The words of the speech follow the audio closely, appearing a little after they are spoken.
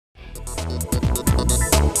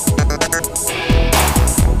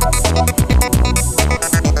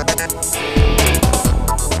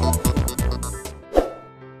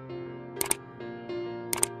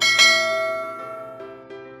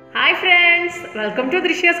Welcome to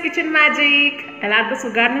Drishya's kitchen magic. എല്ലാവർക്കും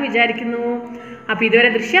സുഖാണെന്ന് വിചാരിക്കുന്നു. അപ്പോൾ ഇതുവരെ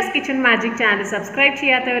Drishya's kitchen magic channel subscribe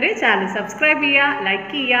ചെയ്യാത്തവർ ചാനൽ സബ്സ്ക്രൈബ് ചെയ്യുക, ലൈക്ക്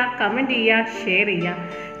ചെയ്യുക, കമൻറ്റ് ചെയ്യുക, ഷെയർ ചെയ്യുക.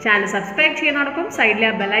 ചാനൽ സബ്സ്ക്രൈബ് ചെയ്യുന്നതോടൊപ്പം സൈഡിലെ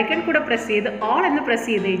ആ ബെല്ലൈക്കൺ കൂടെ പ്രസ് ചെയ്ത് ഓൾ എന്ന് പ്രസ്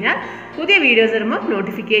ചെയ്ത് കഴിഞ്ഞാൽ പുതിയ വീഡിയോസ് വരുമ്പോൾ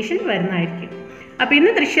നോട്ടിഫിക്കേഷൻ വരുന്നതായിരിക്കും. അപ്പോൾ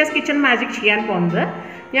ഇന്ന് ദൃശ്യാസ് കിച്ചൺ മാജിക് ചെയ്യാൻ പോകുന്നത്,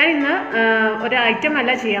 ഞാൻ ഇന്ന് ഒരു ഐറ്റം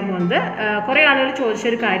അല്ല ചെയ്യാൻ പോകുന്നത്. കുറേ ആളുകൾ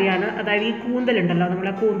ചോദിച്ചൊരു കാര്യമാണ്, അതായത് ഈ കൂന്തലുണ്ടല്ലോ,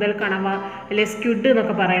 നമ്മളെ കൂന്തൽ, കണവ അല്ലെ സ്ക്വിഡ്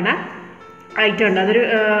എന്നൊക്കെ പറയുന്ന ഐറ്റം ഉണ്ട്. അതൊരു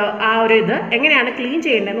ആ ഒരു ഇത് എങ്ങനെയാണ് ക്ലീൻ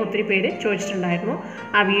ചെയ്യേണ്ടതെന്ന് ഒത്തിരി പേര് ചോദിച്ചിട്ടുണ്ടായിരുന്നു.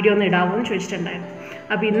 ആ വീഡിയോ ഒന്ന് ഇടാമോ എന്ന് ചോദിച്ചിട്ടുണ്ടായിരുന്നു.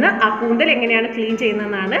 അപ്പോൾ ഇന്ന് ആ കൂന്തൽ എങ്ങനെയാണ് ക്ലീൻ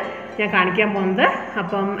ചെയ്യുന്നതെന്നാണ് ഞാൻ കാണിക്കാൻ പോകുന്നത്.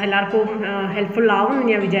 അപ്പം എല്ലാവർക്കും ഹെൽപ്ഫുൾ ആവും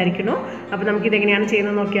എന്ന് ഞാൻ വിചാരിക്കുന്നു. അപ്പോൾ നമുക്കിതെങ്ങനെയാണ്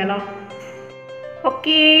ചെയ്യുന്നത് നോക്കിയാലോ.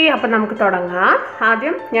 ഓക്കെ, അപ്പം നമുക്ക് തുടങ്ങാം.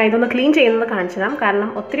 ആദ്യം ഞാൻ ഇതൊന്ന് ക്ലീൻ ചെയ്യുന്നത് കാണിച്ചു തരാം,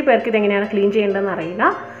 കാരണം ഒത്തിരി പേർക്ക് ഇതെങ്ങനെയാണ് ക്ലീൻ ചെയ്യേണ്ടതെന്ന് അറിയില്ല.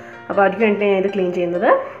 അപ്പോൾ അതിന് വേണ്ടി ഞാൻ ഇത് ക്ലീൻ ചെയ്യുന്നത്.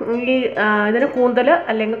 ഈ ഇതിന് കൂന്തൽ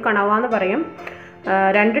അല്ലെങ്കിൽ കണവ എന്ന് പറയും.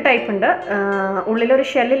 രണ്ട് ടൈപ്പ് ഉണ്ട്. ഉള്ളിലൊരു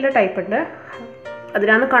ഷെല്ലുള്ള ടൈപ്പ് ഉണ്ട്,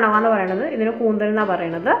 അതിനാണ് കണവ എന്ന് പറയണത്. ഇതിന് കൂന്തൽ എന്നാണ്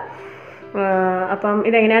പറയണത്. അപ്പം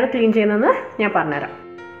ഇതെങ്ങനെയാണ് ക്ലീൻ ചെയ്യുന്നതെന്ന് ഞാൻ പറഞ്ഞുതരാം.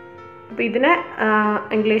 അപ്പോൾ ഇതിനെ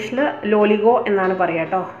ഇംഗ്ലീഷിൽ ലോലിഗോ എന്നാണ് പറയുക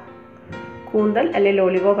കേട്ടോ. കൂന്തൽ അല്ലെങ്കിൽ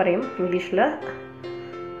ലോലിഗോ പറയും ഇംഗ്ലീഷിൽ.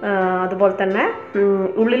 അതുപോലെ തന്നെ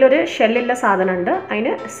ഉള്ളിലൊരു ഷെല്ലുള്ള സാധനമുണ്ട്,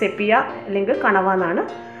 അതിന് സെപ്പിയ അല്ലെങ്കിൽ കണവ എന്നാണ്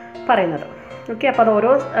പറയുന്നത്. ഓക്കെ, അപ്പോൾ അത്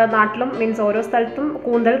ഓരോ നാട്ടിലും മീൻസ് ഓരോ സ്ഥലത്തും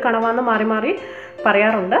കൂന്തൽ, കണവ എന്ന് മാറി മാറി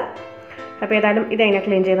പറയാറുണ്ട്. അപ്പോൾ ഏതായാലും ഇതെങ്ങനെ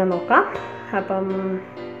ക്ലീൻ ചെയ്ത് നോക്കാം.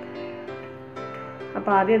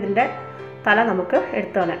 അപ്പോൾ ആദ്യം ഇതിൻ്റെ തല നമുക്ക്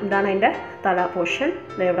എടുത്തു കളയാം. ഇതാണ് അതിൻ്റെ തല പോർഷൻ.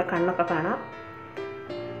 ഇവിടെ കണ്ണൊക്കെ കാണാം.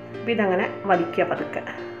 അപ്പോൾ ഇതങ്ങനെ വലിക്കുക പതുക്കെ.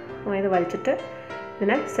 ഇത് വലിച്ചിട്ട്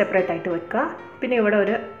ഇതിനെ സെപ്പറേറ്റ് ആയിട്ട് വെക്കുക. പിന്നെ ഇവിടെ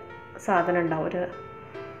ഒരു സാധനം ഉണ്ടാവും,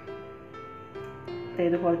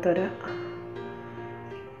 ഇതുപോലത്തെ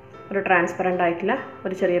ഒരു ട്രാൻസ്പെറൻ്റ് ആയിട്ടുള്ള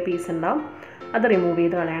ഒരു ചെറിയ പീസ് ഉണ്ടാവും. അത് റിമൂവ്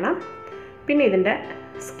ചെയ്ത് കളയണം. പിന്നെ ഇതിൻ്റെ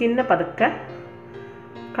സ്കിന്ന് പതുക്കെ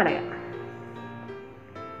കളയാം.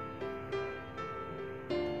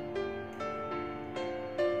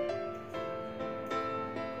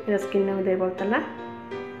 ഇത് സ്കിന്നും ഇതേപോലെ തന്നെ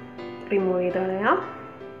റിമൂവ് ചെയ്ത് കളയാം.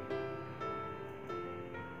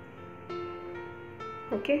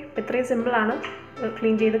 ഓക്കെ, ഇത്രയും സിമ്പിളാണ്.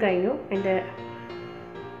 ക്ലീൻ ചെയ്ത് കഴിഞ്ഞു. ഇനി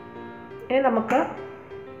നമുക്ക്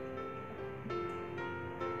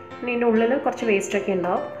ഇതിൻ്റെ ഉള്ളിൽ കുറച്ച് വേസ്റ്റൊക്കെ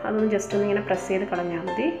ഉണ്ടാവും. അതൊന്ന് ജസ്റ്റ് ഒന്ന് ഇങ്ങനെ പ്രസ് ചെയ്ത് കളഞ്ഞാൽ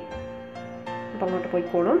മതി. അപ്പോൾ അങ്ങോട്ട്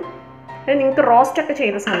പോയിക്കോളും. ഇനി നിങ്ങൾക്ക് റോസ്റ്റൊക്കെ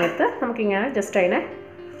ചെയ്യുന്ന സമയത്ത് നമുക്കിങ്ങനെ ജസ്റ്റ് അതിനെ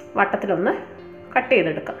വട്ടത്തിലൊന്ന് കട്ട്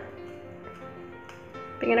ചെയ്തെടുക്കാം.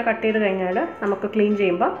 അപ്പോൾ ഇങ്ങനെ കട്ട് ചെയ്ത് കഴിഞ്ഞാൽ നമുക്ക് ക്ലീൻ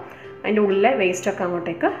ചെയ്യുമ്പോൾ അതിൻ്റെ ഉള്ളിലെ വേസ്റ്റൊക്കെ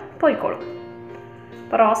അങ്ങോട്ടേക്ക് പോയിക്കോളും.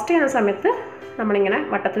 അപ്പോൾ റോസ്റ്റ് ചെയ്യുന്ന സമയത്ത് നമ്മളിങ്ങനെ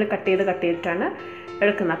വട്ടത്തിൽ കട്ട് ചെയ്തിട്ടാണ്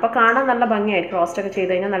എടുക്കുന്നത്. അപ്പോൾ കാണാൻ നല്ല ഭംഗിയായിരിക്കും. റോസ്റ്റൊക്കെ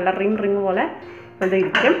ചെയ്ത് കഴിഞ്ഞാൽ നല്ല റിങ് പോലെ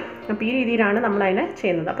അതിരിക്കും. അപ്പോൾ ഈ രീതിയിലാണ് നമ്മളതിനെ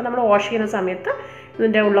ചെയ്യുന്നത്. അപ്പോൾ നമ്മൾ വാഷ് ചെയ്യുന്ന സമയത്ത്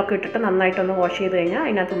ഇതിൻ്റെ ഉള്ളൊക്കെ ഇട്ടിട്ട് നന്നായിട്ടൊന്ന് വാഷ് ചെയ്ത് കഴിഞ്ഞാൽ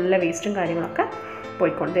അതിനകത്തുള്ള വേസ്റ്റും കാര്യങ്ങളൊക്കെ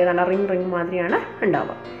പോയിക്കോളും. ഇത് നല്ല റിങ് മാതിരിയാണ്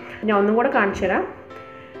ഉണ്ടാവുക. ഞാൻ ഒന്നും കൂടെ കാണിച്ചു തരാം.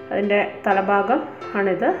 അതിൻ്റെ തലഭാഗം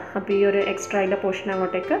ആണിത്. അപ്പോൾ ഈ ഒരു എക്സ്ട്രാ അതിൻ്റെ പോർഷൻ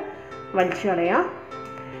അങ്ങോട്ടേക്ക് വലിച്ചു കളയാം.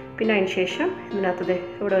 പിന്നെ അതിന് ശേഷം ഇതിനകത്ത്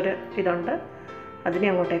ഇവിടെ ഒരു ഇതുണ്ട്, അതിനെ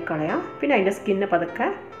അങ്ങോട്ടേക്ക് കളയാം. പിന്നെ അതിൻ്റെ സ്കിന്ന് പതുക്കെ,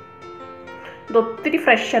 ഇതൊത്തിരി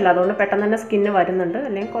ഫ്രഷ് അല്ല, അതുകൊണ്ട് പെട്ടെന്ന് തന്നെ സ്കിന്ന് വരുന്നുണ്ട്.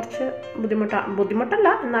 അല്ലെങ്കിൽ കുറച്ച് ബുദ്ധിമുട്ടല്ല,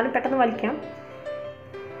 എന്നാലും പെട്ടെന്ന് വലിക്കാം.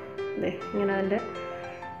 ഇങ്ങനെ അതിൻ്റെ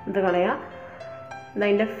ഇത് കളയാം.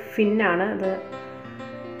 ഇതതിൻ്റെ ഫിന്നാണ് ഇത്.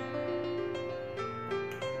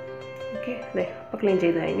 ഓക്കെ, അപ്പോൾ ക്ലീൻ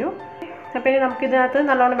ചെയ്ത് കഴിഞ്ഞു. അപ്പോൾ ഇനി നമുക്കിതിനകത്ത്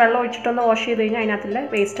നല്ലോണം വെള്ളം ഒഴിച്ചിട്ടൊന്ന് വാഷ് ചെയ്ത് കഴിഞ്ഞാൽ അതിനകത്തുള്ള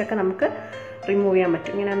വേസ്റ്റൊക്കെ നമുക്ക് റിമൂവ് ചെയ്യാൻ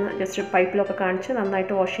പറ്റും. ഇങ്ങനെ ഒന്ന് ജസ്റ്റ് പൈപ്പിലൊക്കെ കാണിച്ച്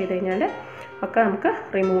നന്നായിട്ട് വാഷ് ചെയ്ത് കഴിഞ്ഞാൽ ഒക്കെ നമുക്ക്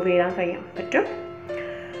റിമൂവ് ചെയ്യാൻ പറ്റും.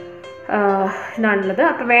 ഇതാണുള്ളത്.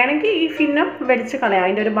 അപ്പോൾ വേണമെങ്കിൽ ഈ ഫിന്നും വെടിച്ച് കളയാം.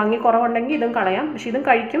 അതിൻ്റെ ഒരു ഭംഗി കുറവുണ്ടെങ്കിൽ ഇതും കളയാം, പക്ഷെ ഇതും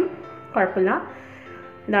കഴിക്കും, കുഴപ്പമില്ല.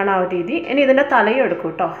 ഇതാണ് ആ ഒരു രീതി. ഇനി ഇതിൻ്റെ തലയും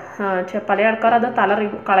എടുക്കും കേട്ടോ. പല ആൾക്കാർ അത് തല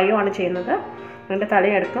കളയുവാണ് ചെയ്യുന്നത്. അതിൻ്റെ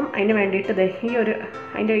തലയും എടുക്കും. അതിന് വേണ്ടിയിട്ട്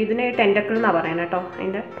ഇതിന് ടെൻറ്റക്കിൾ എന്നാണ് പറയുന്നത് കേട്ടോ.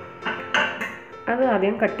 അത്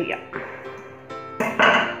ആദ്യം കട്ട് ചെയ്യാം.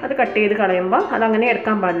 അത് കട്ട് ചെയ്ത് കളയുമ്പോൾ അതങ്ങനെ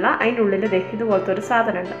എടുക്കാൻ പാടില്ല. അതിൻ്റെ ഉള്ളിൽ ഇതുപോലത്തെ ഒരു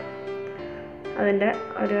സാധനമുണ്ട്. അതിൻ്റെ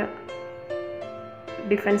ഒരു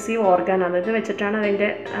ഡിഫെൻസീവ് ഓർഗാനാണ്. ഇത് വെച്ചിട്ടാണ്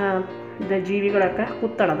അതിൻ്റെ ജീവികളൊക്കെ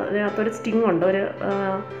കുത്തണത്. ഇതിനകത്തൊരു സ്റ്റിങ് ഉണ്ട്, ഒരു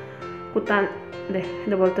കുത്താൻ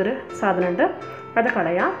ഇതുപോലത്തെ ഒരു സാധനമുണ്ട്. അത്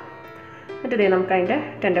കളയാം. എന്നിട്ട് നമുക്ക് അതിൻ്റെ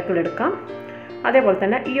ടെൻറ്റക്കിൾ എടുക്കാം. അതേപോലെ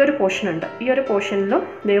തന്നെ ഈ ഒരു പോർഷനുണ്ട്. ഈ ഒരു പോർഷനിലും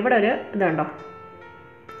ഇവിടെ ഒരു ഇതുണ്ടോ,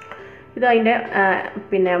 ഇത് അതിൻ്റെ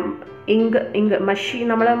പിന്നെ മഷി,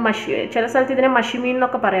 നമ്മൾ ചില സ്ഥലത്ത് ഇതിനെ മഷിമീൻ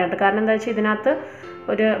എന്നൊക്കെ പറയാറുണ്ട്. കാരണം എന്താ വെച്ചാൽ ഇതിനകത്ത്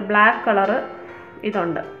ഒരു ബ്ലാക്ക് കളറ്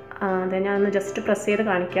ഇതുണ്ട്. അതെ, ഞാനൊന്ന് ജസ്റ്റ് പ്രസ് ചെയ്ത്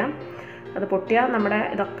കാണിക്കാം. അത് പൊട്ടിയാൽ നമ്മുടെ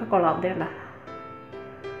ഇതൊക്കെ കൊള്ളാം.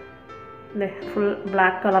 ഫുൾ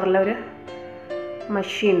ബ്ലാക്ക് കളറിലൊരു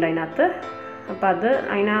മഷി ഉണ്ട് അതിനകത്ത്. അപ്പോൾ അത്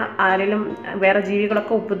അതിന് ആരെങ്കിലും വേറെ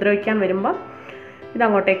ജീവികളൊക്കെ ഉപദ്രവിക്കാൻ വരുമ്പം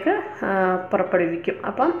ഇതങ്ങോട്ടേക്ക് പുറപ്പെടുവിക്കും.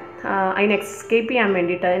 അപ്പം അതിന് എസ്കേപ്പ് ചെയ്യാൻ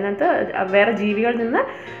വേണ്ടിയിട്ട് അതിനകത്ത് വേറെ ജീവികളിൽ നിന്ന്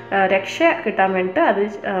രക്ഷ കിട്ടാൻ വേണ്ടിയിട്ട് അത്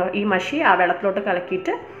ഈ മഷി ആ വെള്ളത്തിലോട്ട്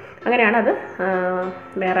കലക്കിയിട്ട് അങ്ങനെയാണ് അത്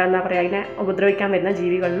വേറെ എന്താ പറയുക അതിനെ ഉപദ്രവിക്കാൻ വരുന്ന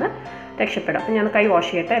ജീവികളിൽ നിന്ന് രക്ഷപ്പെടും. അപ്പം ഞാൻ കൈ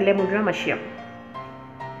വാഷ് ചെയ്യട്ടെ, അല്ലേ മുഴുവൻ മഷിയാവും.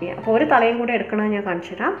 അപ്പോൾ ഒരു തലയും കൂടെ എടുക്കണമെന്ന് ഞാൻ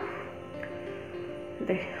കാണിച്ചു തരാം.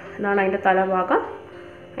 അതെ, ഇതാണ് അതിൻ്റെ തലഭാഗം.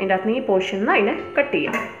 അതിൻ്റെ അകത്ത് ഈ പോർഷനിൽ നിന്ന് അതിനെ കട്ട്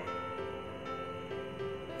ചെയ്യാം.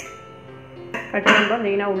 കട്ട് ചെയ്യുമ്പോൾ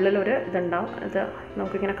ഇതിനെ ഉള്ളിലൊരു ഇതുണ്ടാവും, അത്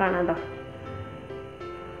നമുക്കിങ്ങനെ കാണാമല്ലോ.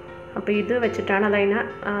 അപ്പോൾ ഇത് വെച്ചിട്ടാണ് അതതിനെ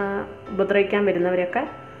ഉപദ്രവിക്കാൻ വരുന്നവരെയൊക്കെ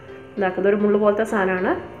ഇതാക്കുന്നത്. ഒരു മുള്ളു പോലത്തെ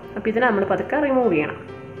സാധനമാണ്. അപ്പോൾ ഇതിനെ നമ്മൾ പതുക്കെ റിമൂവ് ചെയ്യണം.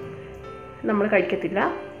 നമ്മൾ കഴിക്കത്തില്ല.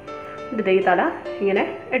 ഇത് ഈ തല ഇങ്ങനെ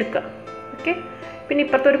എടുക്കുക. ഓക്കെ. പിന്നെ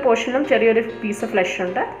ഇപ്പുറത്തെ ഒരു പോർഷനിലും ചെറിയൊരു പീസ് ഫ്ലഷ്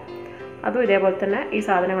ഉണ്ട്. അതും ഇതേപോലെ തന്നെ ഈ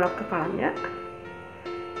സാധനങ്ങളൊക്കെ കളഞ്ഞ്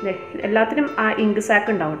എല്ലാത്തിനും ആ ഇങ്ക് സാക്ക്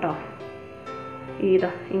ഉണ്ടാവും കേട്ടോ, ഇതാ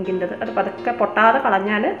ഇങ്കിൻ്റെത്. അത് പതുക്കെ പൊട്ടാതെ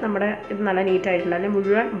കളഞ്ഞാൽ നമ്മുടെ ഇത് നല്ല നീറ്റായിട്ടുണ്ട്, അല്ലെങ്കിൽ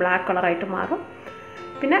മുഴുവൻ ബ്ലാക്ക് കളറായിട്ട് മാറും.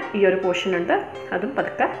 പിന്നെ ഈ ഒരു പോർഷൻ ഉണ്ട്, അതും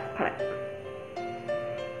പതുക്കെ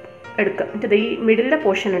എടുക്കുക. എന്നിട്ട് ഈ മിഡിലെ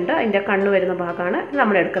പോർഷൻ ഉണ്ട്, അതിൻ്റെ കണ്ണ് വരുന്ന ഭാഗമാണ്,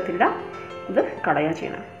 നമ്മൾ എടുക്കത്തില്ല, ഇത് കളയുക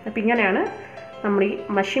ചെയ്യണം. അപ്പം ഇങ്ങനെയാണ് നമ്മൾ ഈ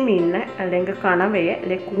മഷിമീനിനെ അല്ലെങ്കിൽ കണവയെ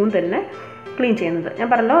അല്ലെങ്കിൽ കൂന്തലിനെ ക്ലീൻ ചെയ്യുന്നത്. ഞാൻ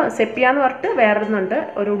പറഞ്ഞല്ലോ സെപ്പിയ എന്ന് പറഞ്ഞിട്ട് വേറൊന്നുണ്ട്,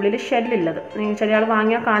 ഒരു ഉള്ളിൽ ഷെല്ലുള്ളത്. നിങ്ങൾ ചില ആൾ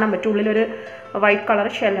വാങ്ങിയാൽ കാണാൻ പറ്റും, ഉള്ളിലൊരു വൈറ്റ് കളർ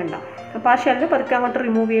ഷെല്ലുണ്ടാവും. അപ്പോൾ ആ ഷെല്ല് പതുക്കെ അങ്ങോട്ട്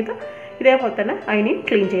റിമൂവ് ചെയ്ത് ഇതേപോലെ തന്നെ അതിനെയും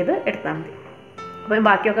ക്ലീൻ ചെയ്ത് എടുത്താൽ മതി. അപ്പം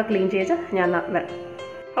ബാക്കിയൊക്കെ ക്ലീൻ ചെയ്ത് ഞാൻ വരാം.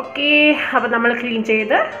 ഓക്കെ, അപ്പോൾ നമ്മൾ ക്ലീൻ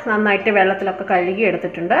ചെയ്ത് നന്നായിട്ട് വെള്ളത്തിലൊക്കെ കഴുകി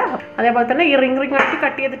എടുത്തിട്ടുണ്ട്. അതേപോലെ തന്നെ ഈ റിങ് ആക്കി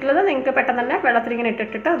കട്ട് ചെയ്തിട്ടുള്ളത് നിങ്ങൾക്ക് പെട്ടെന്ന് തന്നെ വെള്ളത്തിൽ ഇങ്ങനെ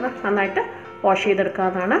ഇട്ടിട്ട് അത് നന്നായിട്ട് വാഷ്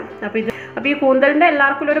ചെയ്തെടുക്കാവുന്നതാണ്. അപ്പോൾ ഈ കൂന്തലിൻ്റെ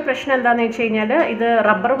എല്ലാവർക്കും ഒരു പ്രശ്നം എന്താണെന്ന് വെച്ച് കഴിഞ്ഞാൽ ഇത്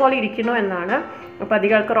റബ്ബർ പോലെ ഇരിക്കുന്നു എന്നാണ്. അപ്പോൾ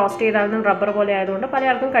അധികം ആൾക്ക് റോസ്റ്റ് ചെയ്താലും റബ്ബർ പോലെ ആയതുകൊണ്ട് പല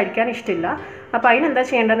ആൾക്കും കഴിക്കാൻ ഇഷ്ടമില്ല. അപ്പോൾ അതിനെന്താ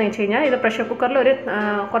ചെയ്യേണ്ടതെന്ന് വെച്ച് കഴിഞ്ഞാൽ ഇത് പ്രഷർ കുക്കറിൽ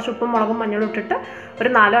കുറച്ച് ഉപ്പും മുളകും മഞ്ഞളും ഇട്ടിട്ട് ഒരു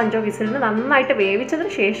 4-5 വിസിലിന് നന്നായിട്ട്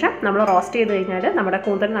വേവിച്ചതിന് ശേഷം നമ്മൾ റോസ്റ്റ് ചെയ്ത് കഴിഞ്ഞാൽ നമ്മുടെ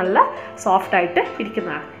കൂന്തൽ നല്ല സോഫ്റ്റായിട്ട്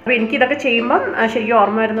ഇരിക്കുന്നതാണ്. അപ്പോൾ എനിക്കിതൊക്കെ ചെയ്യുമ്പം ശരിക്കും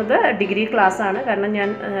ഓർമ്മ വരുന്നത് ഡിഗ്രി ക്ലാസ്സാണ്. കാരണം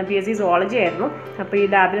ഞാൻ BSc സുവോളജി ആയിരുന്നു. അപ്പോൾ ഈ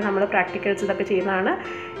ലാബിൽ നമ്മൾ പ്രാക്ടിക്കൽസ് ഇതൊക്കെ ചെയ്യുന്നതാണ്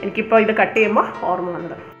എനിക്കിപ്പോൾ ഇത് കട്ട് ചെയ്യുമ്പോൾ ഓർമ്മ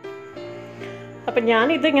വന്നത്. അപ്പം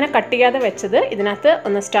ഞാനിത് ഇങ്ങനെ കട്ട് ചെയ്യാതെ വെച്ചത് ഇതിനകത്ത്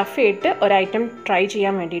ഒന്ന് സ്റ്റഫ് ചെയ്തിട്ട് ഒരു ഐറ്റം ട്രൈ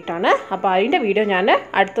ചെയ്യാൻ വേണ്ടിയിട്ടാണ്. അപ്പോൾ അതിൻ്റെ വീഡിയോ ഞാൻ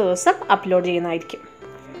അടുത്ത ദിവസം അപ്ലോഡ് ചെയ്യുന്നതായിരിക്കും.